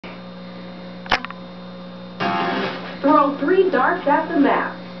Throw 3 darts at the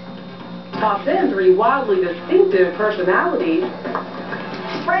map. Toss in 3 wildly distinctive personalities.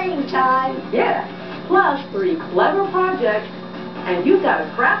 Springtime! Yeah, plus 3 clever projects, and you've got a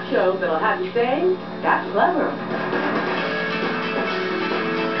crap show that'll have you saying, "That's clever."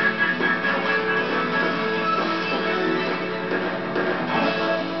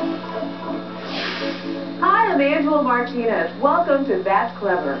 Hi, I'm Angela Martinez. Welcome to That's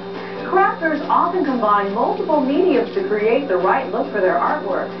Clever. Crafters often combine multiple mediums to create the right look for their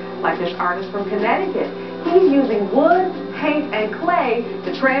artwork, like this artist from Connecticut. He's using wood, paint, and clay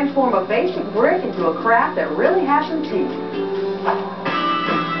to transform a basic brick into a craft that really has some teeth.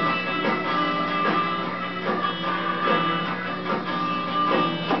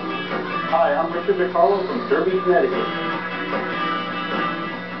 Hi, I'm DiCarlo from Derby, Connecticut.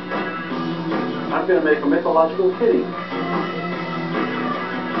 I'm going to make a mythological kitty.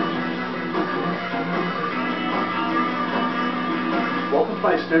 Welcome to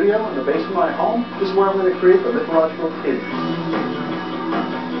my studio in the basement of my home. This is where I'm going to create the mythological kitty.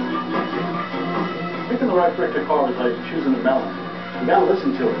 Picking the right brick to carve is like choosing a melon. You got to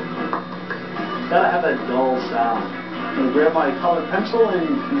listen to it. You got to have that dull sound. I'm going to grab my colored pencil and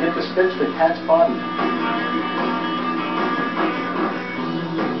begin to sketch the cat's body.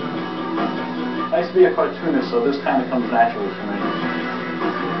 I used to be a cartoonist, so this kind of comes naturally for me.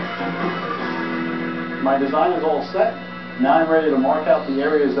 My design is all set. Now I'm ready to mark out the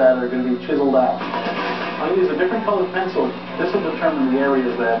areas that are going to be chiseled out. I'm going to use a different colored pencil. This will determine the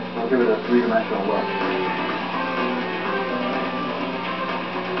areas that will give it a three-dimensional look.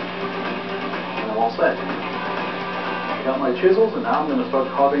 And I'm all set. I got my chisels, and now I'm going to start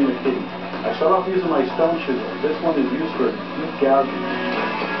carving the kitty. I start off using my stone chisel. This one is used for deep gouging.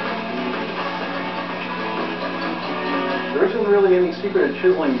 There isn't really any secret of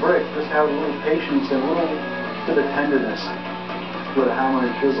chiseling brick. Just have a little patience and a little bit of tenderness with a hammer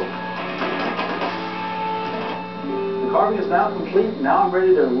and chisel. The carving is now complete. Now I'm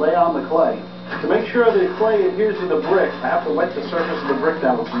ready to lay on the clay. To make sure the clay adheres to the brick, I have to wet the surface of the brick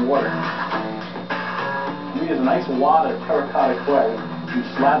down with some water. I'm going to use a nice wad of terracotta clay and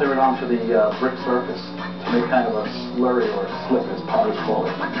slather it onto the brick surface to make kind of a slurry or a slip, as potters call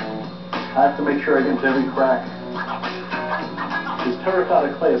it. I have to make sure I get into every crack. This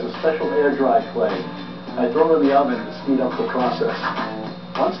terracotta clay is a special air-dry clay. I throw it in the oven to speed up the process.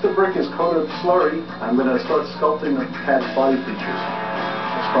 Once the brick is coated with slurry, I'm going to start sculpting the cat's body features.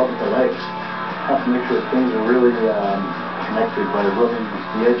 I'll start with the legs. I have to make sure things are really connected by rubbing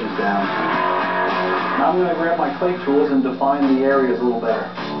the edges down. Now I'm going to grab my clay tools and define the areas a little better.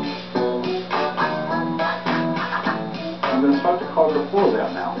 I'm going to start to carve the floors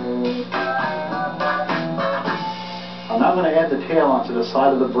out now. I'm now going to add the tail onto the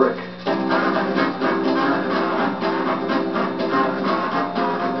side of the brick.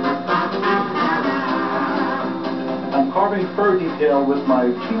 I'm carving fur detail with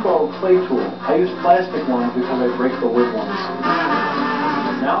my cheapo clay tool. I use plastic ones because I break the wood ones.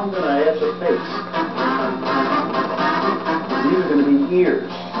 Now I'm going to add the face. These are going to be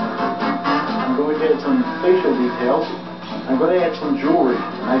ears. I'm going to add some facial details. I'm going to add some jewelry,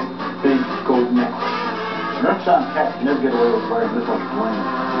 a nice big gold necklace. An Reptile cat can never get away with wearing this much bling.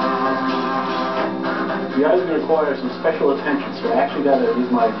 The eyes are going to require some special attention, so I actually got to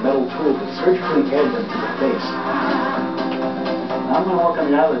use my metal tool to surgically add them to the face. Now I'm going to work on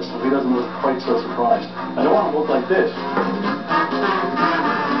the eyelids so he doesn't look quite so surprised. I don't want him to look like this.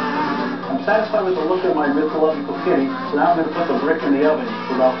 I'm satisfied with the look of my mythological kitty, so now I'm going to put the brick in the oven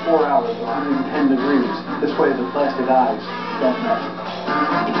for about 4 hours at 110 degrees. This way the plastic eyes don't melt.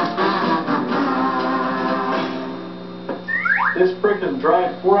 This brick has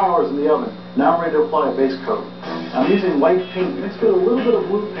dried 4 hours in the oven. Now I'm ready to apply a base coat. I'm using white paint mixed with a little bit of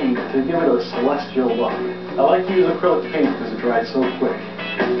blue paint to give it a celestial look. I like to use acrylic paint because it dries so quick.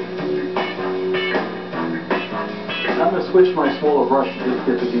 I'm going to switch to my smaller brush to just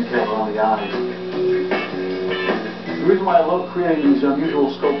get the detail on the eyes. The reason why I love creating these unusual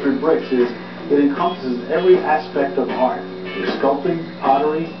sculptured bricks is it encompasses every aspect of art. There's sculpting,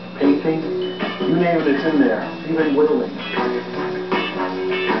 pottery, painting, you name it, it's in there, even whittling.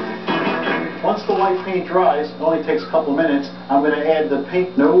 Once the white paint dries, it only takes a couple minutes, I'm going to add the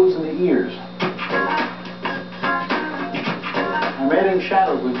pink nose and the ears. I'm adding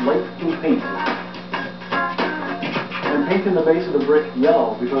shadows with light blue paint. I'm painting the base of the brick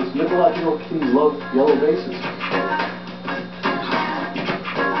yellow because mythological kitties love yellow bases.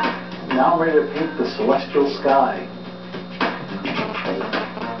 Now I'm ready to paint the celestial sky.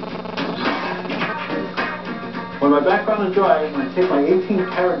 When my background is dry, I'm going to take my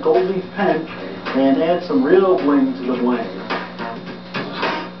 18-karat gold leaf pen and add some real bling to the bling.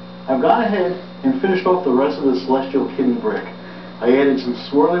 I've gone ahead and finished off the rest of the Celestial Kitty brick. I added some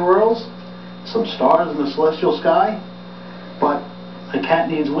swirly whirls, some stars in the celestial sky, but a cat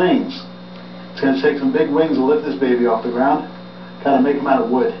needs wings. It's going to take some big wings to lift this baby off the ground. Got to make them out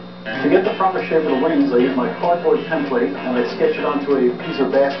of wood. To get the proper shape of the wings, I use my cardboard template and I sketch it onto a piece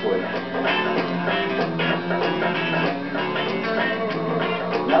of basswood.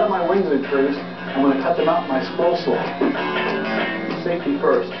 Now that my wings are traced, I'm going to cut them out with my scroll saw. Safety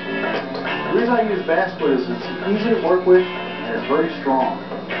first. The reason I use basswood is it's easy to work with and it's very strong.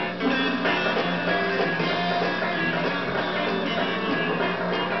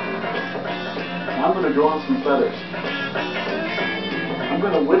 Now I'm going to draw on some feathers. I'm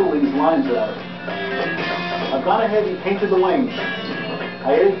going to whittle these lines out. I've gone ahead and painted the wings.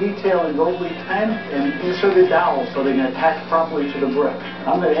 I added detail in gold leaf 10 and inserted dowels so they can attach properly to the brick.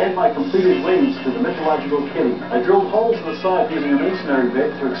 I'm going to add my completed wings to the mythological kitty. I drilled holes in the side using a masonry bit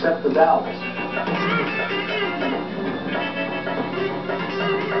to accept the dowels.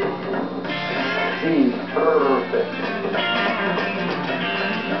 Gee,